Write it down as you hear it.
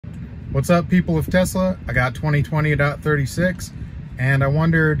What's up, people of Tesla? I got 2020.36 and I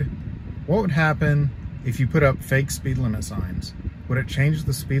wondered what would happen if you put up fake speed limit signs. Would it change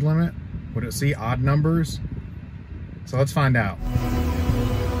the speed limit? Would it see odd numbers? So let's find out.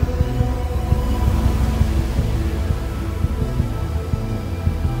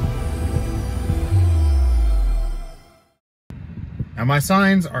 Now my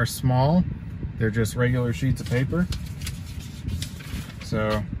signs are small. They're just regular sheets of paper.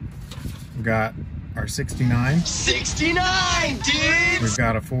 So we've got our 69. 69, dude! We've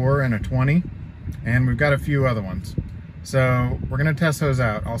got a 4 and a 20. And we've got a few other ones. So we're gonna test those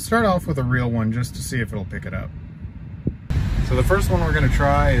out. I'll start off with a real one just to see if it'll pick it up. So the first one we're gonna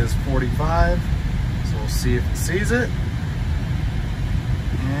try is 45. So we'll see if it sees it.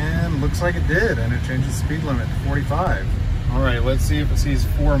 And looks like it did, and it changed the speed limit to 45. All right, let's see if it sees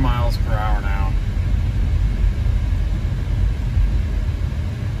 4 miles per hour now.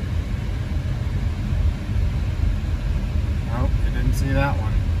 Nope, it didn't see that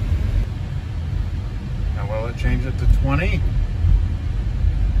one. Now will it change it to 20?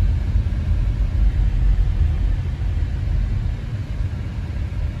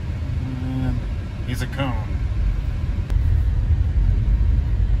 And he's a cone.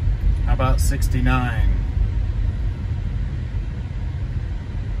 How about 69?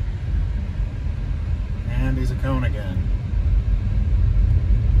 And he's a cone again.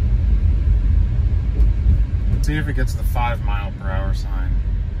 Let's see if it gets the 5 mile per hour sign.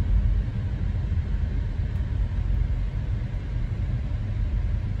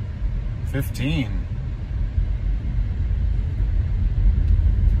 $15.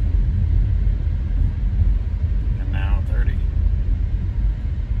 And now 30.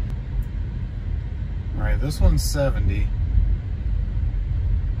 All right, this one's 70.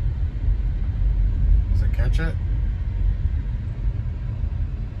 Catch it?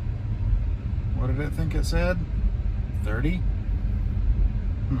 What did it think it said? 30?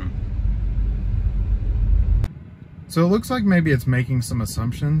 So it looks like maybe it's making some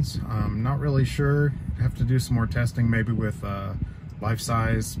assumptions. Not really sure. Have to do some more testing, maybe with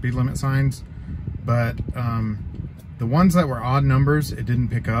life-size speed limit signs. But the ones that were odd numbers, it didn't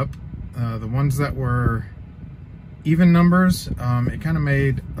pick up. The ones that were even numbers, it kind of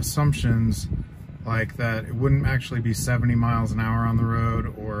made assumptions like that it wouldn't actually be 70 miles an hour on the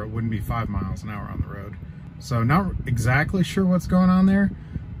road, or it wouldn't be 5 miles an hour on the road. So not exactly sure what's going on there,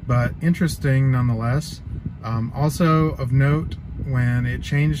 but interesting nonetheless. Also of note, when it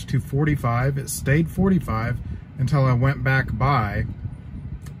changed to 45, it stayed 45 until I went back by,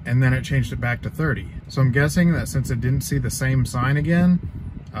 and then it changed it back to 30. So I'm guessing that since it didn't see the same sign again,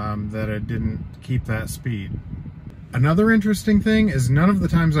 that it didn't keep that speed. Another interesting thing is none of the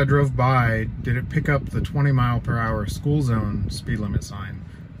times I drove by did it pick up the 20 mile per hour school zone speed limit sign,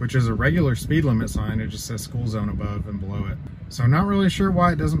 which is a regular speed limit sign. It just says school zone above and below it. So not really sure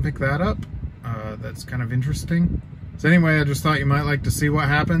why it doesn't pick that up. That's kind of interesting. So anyway, I just thought you might like to see what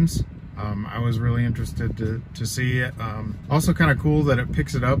happens. I was really interested to see it. Also kind of cool that it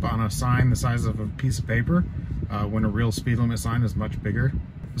picks it up on a sign the size of a piece of paper when a real speed limit sign is much bigger.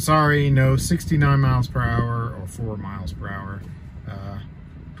 Sorry, no 69 miles per hour or 4 miles per hour.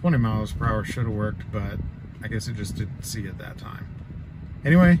 20 miles per hour should have worked, but I guess it just didn't see it that time.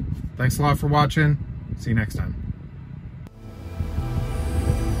 Anyway, thanks a lot for watching. See you next time.